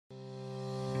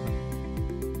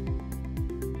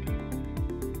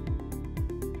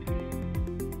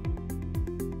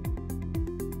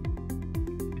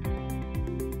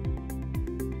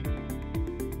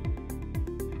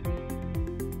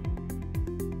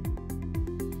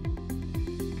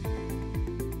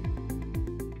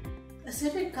A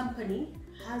certain company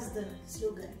has the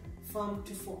slogan, farm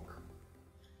to fork.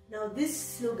 Now this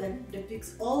slogan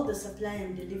depicts all the supply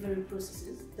and delivery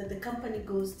processes that the company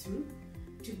goes through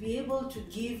to be able to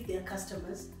give their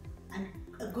customers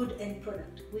a good end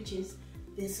product, which is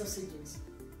their sausages.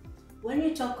 When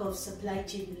you talk of supply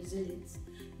chain resilience,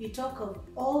 you talk of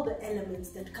all the elements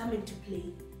that come into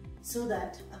play so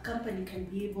that a company can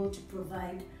be able to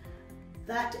provide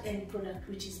that end product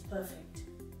which is perfect.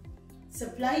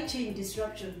 Supply chain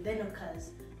disruption then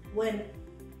occurs when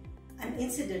an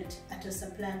incident at a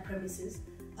supplier premises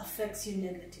affects you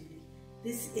negatively.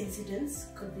 This incident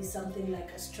could be something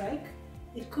like a strike,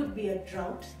 it could be a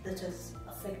drought that has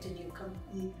affected your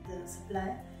company, the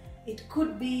supplier, it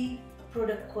could be a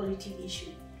product quality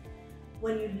issue.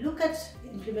 When you look at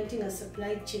implementing a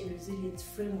supply chain resilience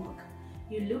framework,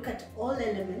 you look at all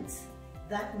elements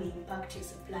that may impact your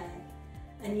supplier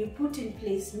and you put in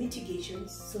place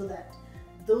mitigations so that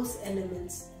those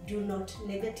elements do not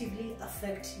negatively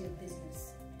affect your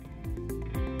business.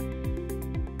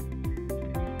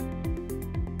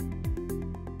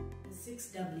 The 6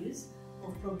 W's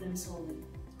of problem solving: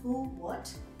 who,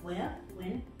 what, where,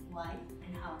 when, why,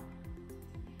 and how.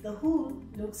 The who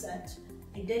looks at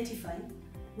identifying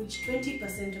which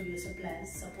 20% of your suppliers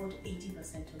support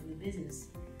 80% of your business.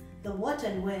 The what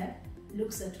and where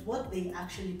looks at what they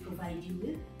actually provide you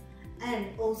with and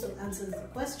also answers the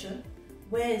question,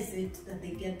 where is it that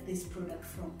they get this product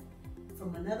from?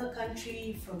 From another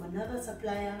country, from another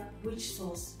supplier, which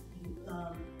source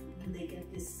do they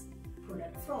get this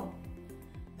product from?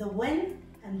 The when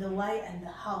and the why and the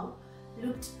how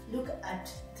look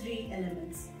at 3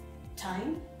 elements: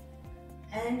 time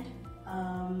and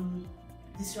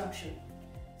disruption.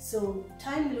 So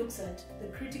time looks at the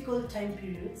critical time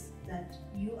periods that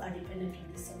you are dependent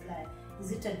on this supplier.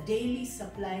 Is it a daily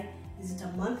supply? Is it a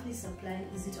monthly supply?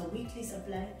 Is it a weekly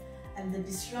supply? And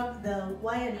the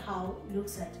why and how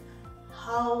looks at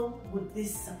how would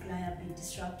this supplier be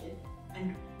disrupted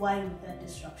and why would that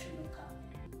disruption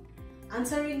occur.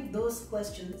 Answering those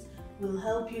questions will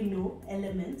help you know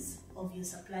elements of your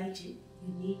supply chain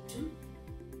you need to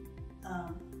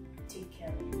take care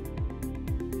of.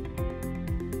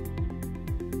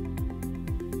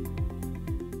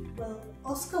 Well,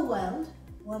 Oscar Wilde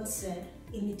once said,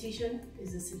 imitation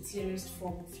is the sincerest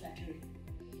form of flattery.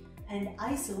 And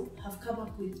ISO have come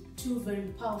up with 2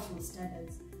 very powerful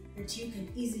standards that you can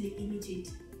easily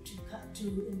imitate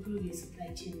to improve your supply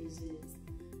chain resilience.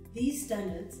 These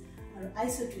standards are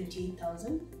ISO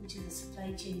 28000, which is a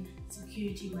supply chain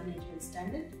security management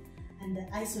standard, and the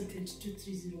ISO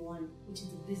 22301, which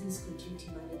is a business continuity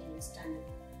management standard.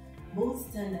 Both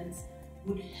standards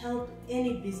would help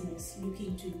any business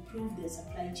looking to improve their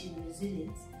supply chain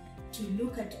resilience to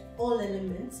look at all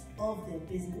elements of their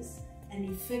business and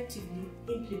effectively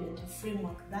implement a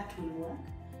framework that will work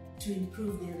to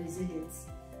improve their resilience.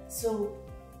 So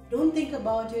don't think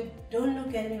about it, don't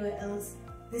look anywhere else.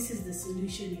 This is the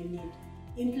solution you need.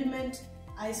 Implement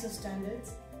ISO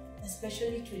standards,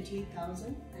 especially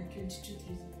 28000 and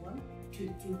 22301, to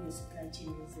improve your supply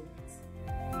chain resilience.